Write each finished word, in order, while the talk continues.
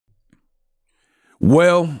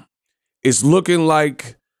Well, it's looking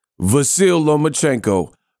like Vasyl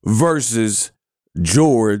Lomachenko versus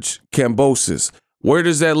George Kambosos. Where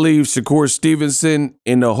does that leave Shakur Stevenson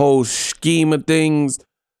in the whole scheme of things?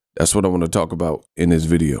 That's what I want to talk about in this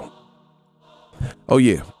video. Oh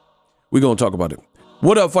yeah, we're going to talk about it.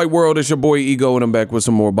 What up, Fight World? It's your boy Ego, and I'm back with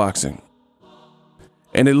some more boxing.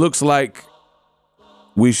 And it looks like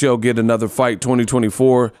we shall get another fight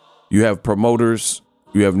 2024. You have promoters,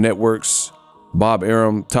 you have networks, Bob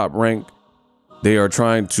Arum, Top Rank. They are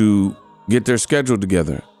trying to get their schedule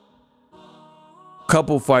together.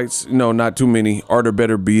 Couple fights, not too many. Artur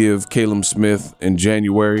Beterbiev, Caleb Smith in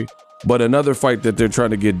January. But another fight that they're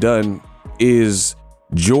trying to get done is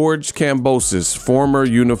George Kambosos, former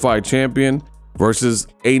unified champion, versus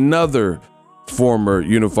another former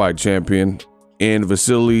unified champion in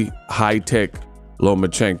Vasily High-Tech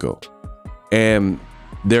Lomachenko. And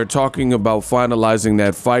they're talking about finalizing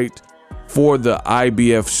that fight for the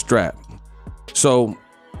IBF strap. So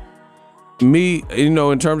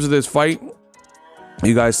in terms of this fight,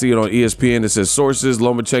 you guys see it on ESPN. It says sources,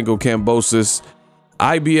 Lomachenko Kambosos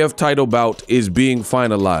IBF title bout is being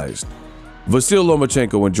finalized. Vasyl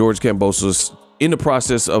Lomachenko and George Kambosos in the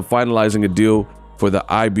process of finalizing a deal for the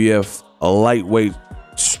IBF lightweight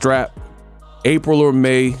strap April or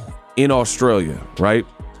May in Australia, right?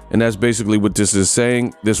 And that's basically what this is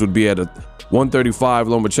saying. This would be at a 135.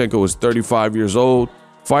 Lomachenko is 35 years old,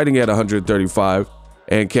 fighting at 135.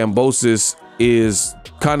 And Kambosos is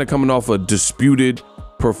kind of coming off a disputed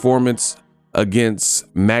performance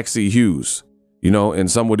against Maxie Hughes,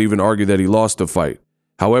 and some would even argue that he lost the fight.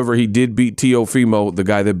 However, he did beat Teofimo, the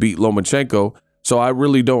guy that beat Lomachenko. So I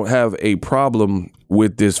really don't have a problem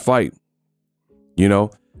with this fight.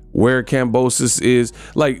 Where Kambosos is,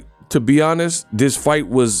 to be honest, this fight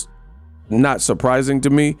was not surprising to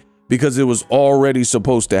me because it was already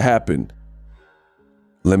supposed to happen.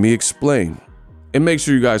 Let me explain. And make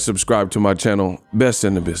sure you guys subscribe to my channel, Best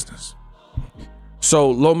in the Business.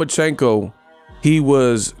 So Lomachenko, he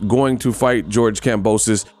was going to fight George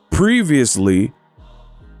Kambosos previously,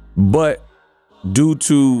 but due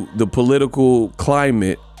to the political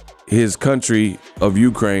climate, his country of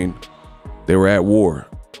Ukraine, they were at war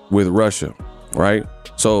with Russia, right?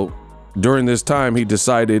 So during this time, he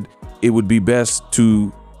decided it would be best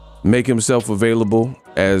to make himself available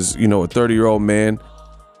as, a 30-year-old man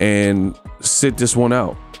and sit this one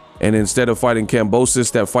out. And instead of fighting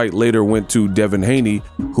Kambosos, that fight later went to Devin Haney,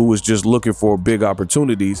 who was just looking for big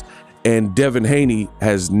opportunities. And Devin Haney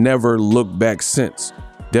has never looked back since.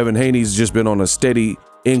 Devin Haney's just been on a steady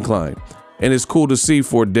incline. And it's cool to see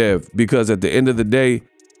for Dev, because at the end of the day,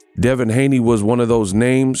 Devin Haney was one of those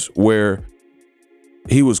names where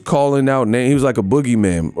he was calling out names. He was like a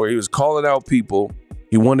boogeyman, or he was calling out people.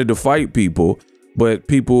 He wanted to fight people, but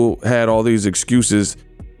people had all these excuses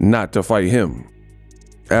not to fight him.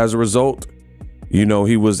 As a result, he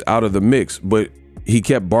was out of the mix, but he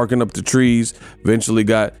kept barking up the trees. Eventually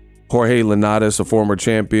got Jorge Linares, a former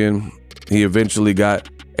champion. He eventually got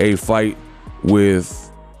a fight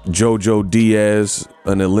with Jojo Diaz,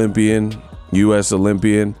 an Olympian, U.S.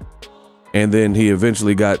 Olympian. And then he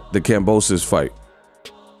eventually got the Kambosos fight.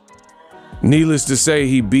 Needless to say,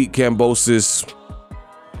 he beat Kambosos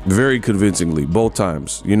very convincingly both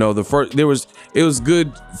times. It was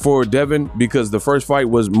good for Devin because the first fight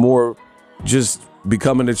was more just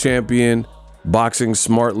becoming a champion, boxing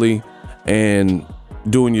smartly and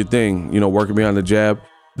doing your thing, working behind the jab.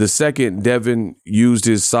 The second, Devin used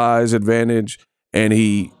his size advantage and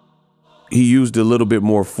he used a little bit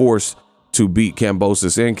more force to beat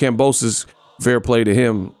Kambosos. And Kambosos, fair play to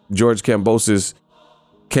him, George Kambosos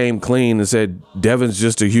came clean and said, Devin's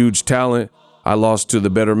just a huge talent. I lost to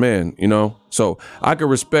the better man, So I can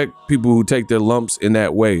respect people who take their lumps in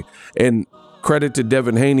that way. And credit to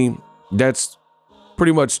Devin Haney, that's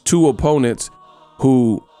pretty much two opponents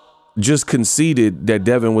who just conceded that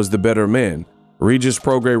Devin was the better man. Regis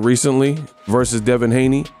Prograis recently versus Devin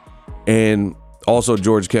Haney, and also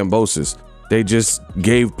George Kambosos. They just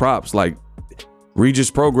gave props. Like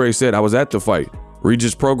Regis Prograis said, I was at the fight.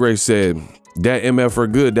 Regis Prograis said, that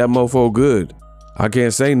MF good, that mofo good. I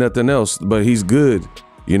can't say nothing else, but he's good.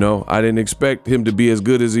 I didn't expect him to be as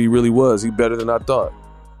good as he really was. He's better than I thought.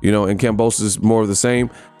 And Kambosos is more of the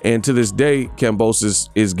same. And to this day, Kambosos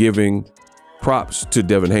is giving props to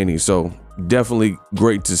Devin Haney. So definitely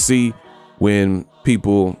great to see when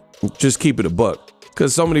people just keep it a buck.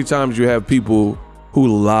 Because so many times you have people who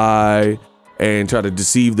lie and try to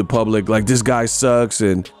deceive the public. Like, this guy sucks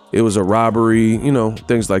and it was a robbery,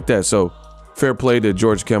 things like that. So fair play to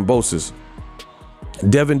George Kambosos.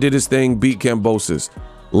 Devin did his thing, beat Kambosos.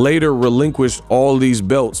 later relinquished all these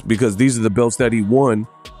belts because these are the belts that he won,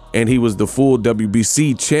 and he was the full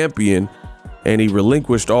WBC champion, and he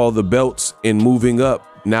relinquished all the belts in moving up.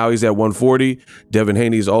 Now he's at 140. Devin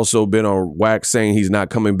Haney's also been on wax saying he's not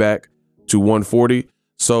coming back to 140.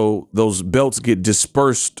 So those belts get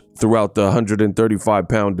dispersed throughout the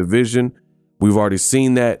 135-pound division. We've already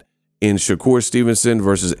seen that in Shakur Stevenson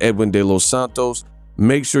versus Edwin De Los Santos.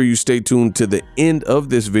 Make sure you stay tuned to the end of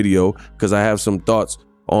this video because I have some thoughts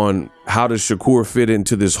on how does Shakur fit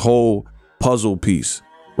into this whole puzzle piece,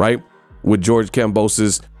 right? With George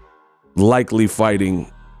Kambosos likely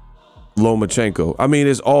fighting Lomachenko. I mean,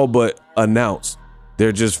 it's all but announced.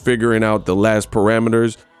 They're just figuring out the last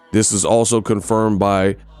parameters. This is also confirmed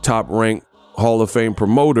by top-ranked Hall of Fame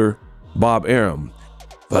promoter Bob Arum.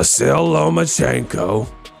 Vasyl Lomachenko,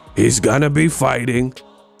 he's gonna be fighting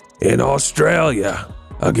in Australia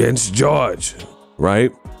against George,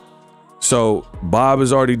 right? So Bob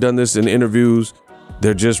has already done this in interviews.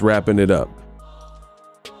 They're just wrapping it up.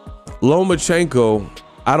 Lomachenko,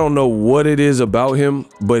 I don't know what it is about him,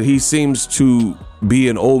 but he seems to be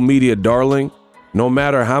an old media darling. No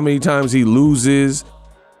matter how many times he loses,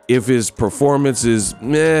 if his performance is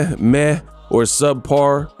meh, or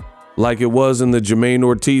subpar, like it was in the Jermaine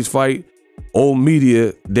Ortiz fight, old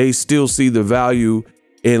media, they still see the value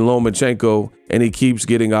in Lomachenko, and he keeps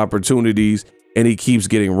getting opportunities, and he keeps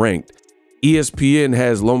getting ranked. ESPN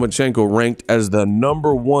has Lomachenko ranked as the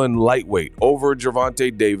 #1 lightweight over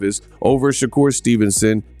Gervonta Davis, over Shakur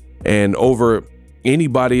Stevenson, and over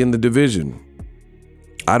anybody in the division.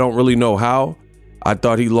 I don't really know how. I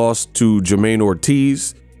thought he lost to Jermaine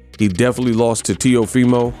Ortiz. He definitely lost to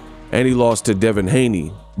Teofimo, and he lost to Devin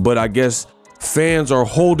Haney. But I guess fans are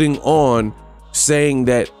holding on, saying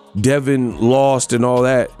that Devin lost and all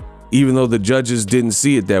that, even though the judges didn't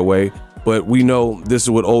see it that way. But we know this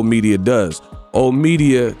is what old media does. Old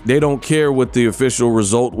media, they don't care what the official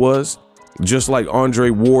result was. Just like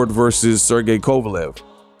Andre Ward versus Sergey Kovalev.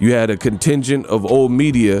 You had a contingent of old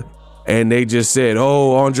media, and they just said,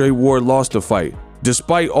 oh, Andre Ward lost the fight.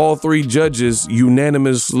 Despite all three judges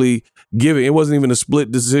unanimously giving, it wasn't even a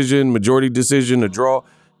split decision, majority decision, a draw.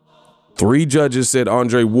 Three judges said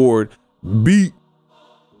Andre Ward beat.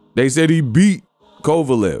 They said he beat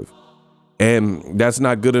Kovalev. And that's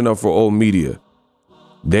not good enough for old media.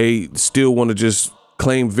 They still want to just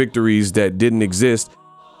claim victories that didn't exist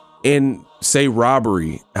and say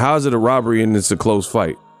robbery. How is it a robbery and it's a close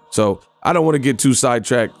fight? So I don't want to get too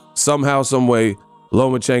sidetracked. Somehow, some way,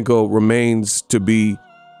 Lomachenko remains to be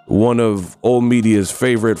one of old media's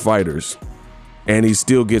favorite fighters, and he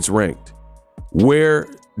still gets ranked. Where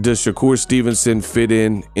does Shakur Stevenson fit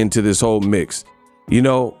into this whole mix? You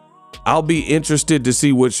know, I'll be interested to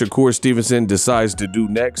see what Shakur Stevenson decides to do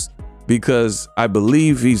next, because I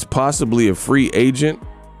believe he's possibly a free agent,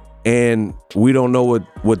 and we don't know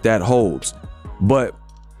what that holds. But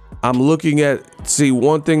I'm looking at,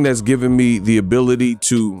 one thing that's given me the ability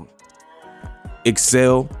to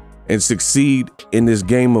excel and succeed in this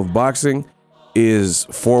game of boxing is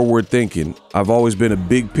forward thinking. I've always been a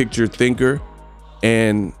big picture thinker,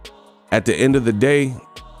 and at the end of the day,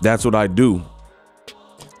 that's what I do.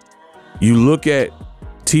 You look at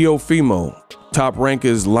Teofimo, top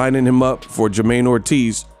rankers lining him up for Jermaine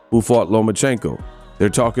Ortiz, who fought Lomachenko. They're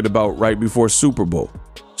talking about right before Super Bowl.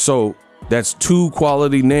 So that's two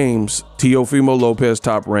quality names, Teofimo Lopez,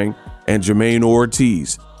 top rank, and Jermaine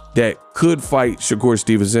Ortiz, that could fight Shakur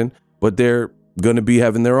Stevenson, but they're going to be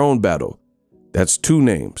having their own battle. That's two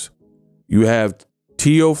names. You have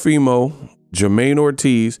Teofimo, Jermaine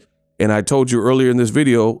Ortiz, and I told you earlier in this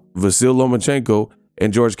video, Vasyl Lomachenko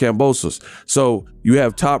and George Kambosos. So you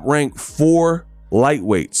have top rank four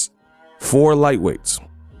lightweights,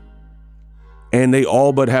 and they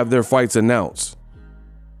all but have their fights announced,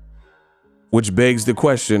 which begs the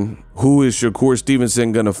question, who is Shakur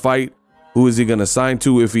Stevenson going to fight? Who is he going to sign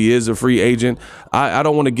to if he is a free agent? I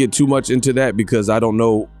don't want to get too much into that because I don't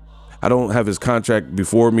know. I don't have his contract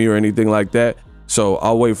before me or anything like that. So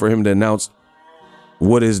I'll wait for him to announce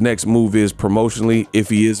what his next move is promotionally if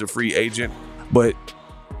he is a free agent. But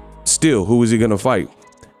still, who is he going to fight?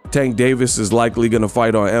 Tank Davis is likely going to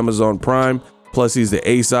fight on Amazon Prime. Plus, he's the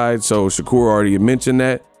A side. So Shakur already mentioned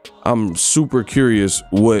that. I'm super curious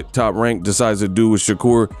what Top Rank decides to do with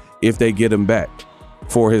Shakur if they get him back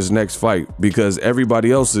for his next fight, because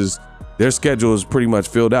everybody else's, their schedule is pretty much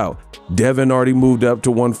filled out. Devin already moved up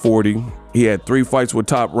to 140. He had 3 fights with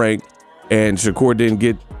Top Rank, and Shakur didn't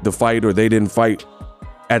get the fight, or they didn't fight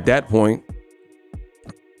at that point.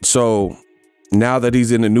 So now that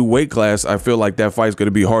he's in a new weight class, I feel like that fight's going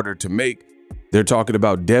to be harder to make. They're talking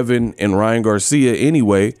about Devin and Ryan Garcia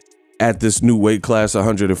anyway at this new weight class,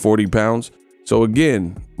 140 pounds. So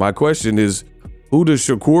again, my question is, who does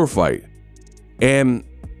Shakur fight? And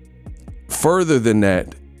further than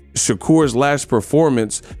that, Shakur's last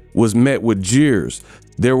performance was met with jeers.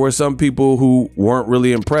 There were some people who weren't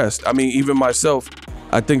really impressed. I mean, even myself,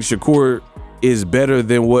 I think Shakur is better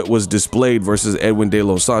than what was displayed versus Edwin De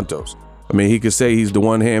Los Santos. I mean, he could say he's the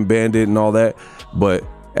one-hand bandit and all that, but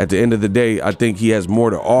at the end of the day, I think he has more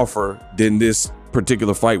to offer than this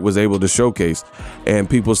particular fight was able to showcase. And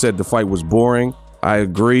people said the fight was boring. I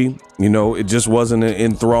agree. You know, it just wasn't an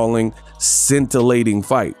enthralling, scintillating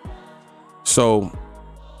fight. So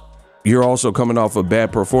you're also coming off a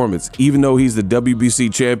bad performance, even though he's the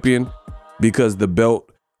WBC champion, because the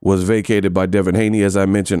belt was vacated by Devin Haney. As I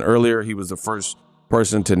mentioned earlier, he was the first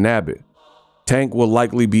person to nab it. Tank will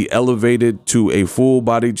likely be elevated to a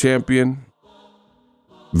full-body champion.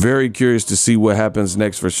 Very curious to see what happens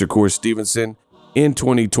next for Shakur Stevenson in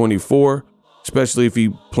 2024, especially if he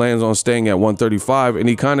plans on staying at 135, and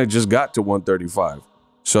he kind of just got to 135.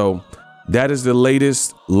 So that is the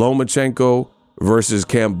latest. Lomachenko versus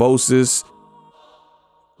Kambosos.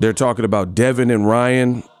 They're talking about Devin and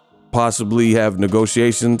Ryan possibly have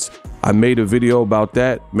negotiations. I made a video about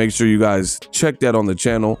that. Make sure you guys check that on the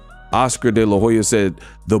channel. Oscar De La Hoya said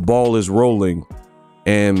the ball is rolling,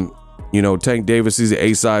 and you know, Tank Davis is the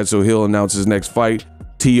A-side, so he'll announce his next fight.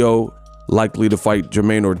 T.O. likely to fight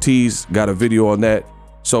Jermaine Ortiz. Got a video on that.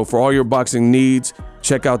 So for all your boxing needs,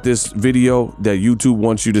 check out this video that YouTube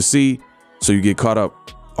wants you to see so you get caught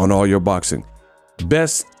up on all your boxing.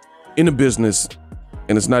 Best in the business,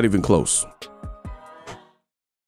 and it's not even close.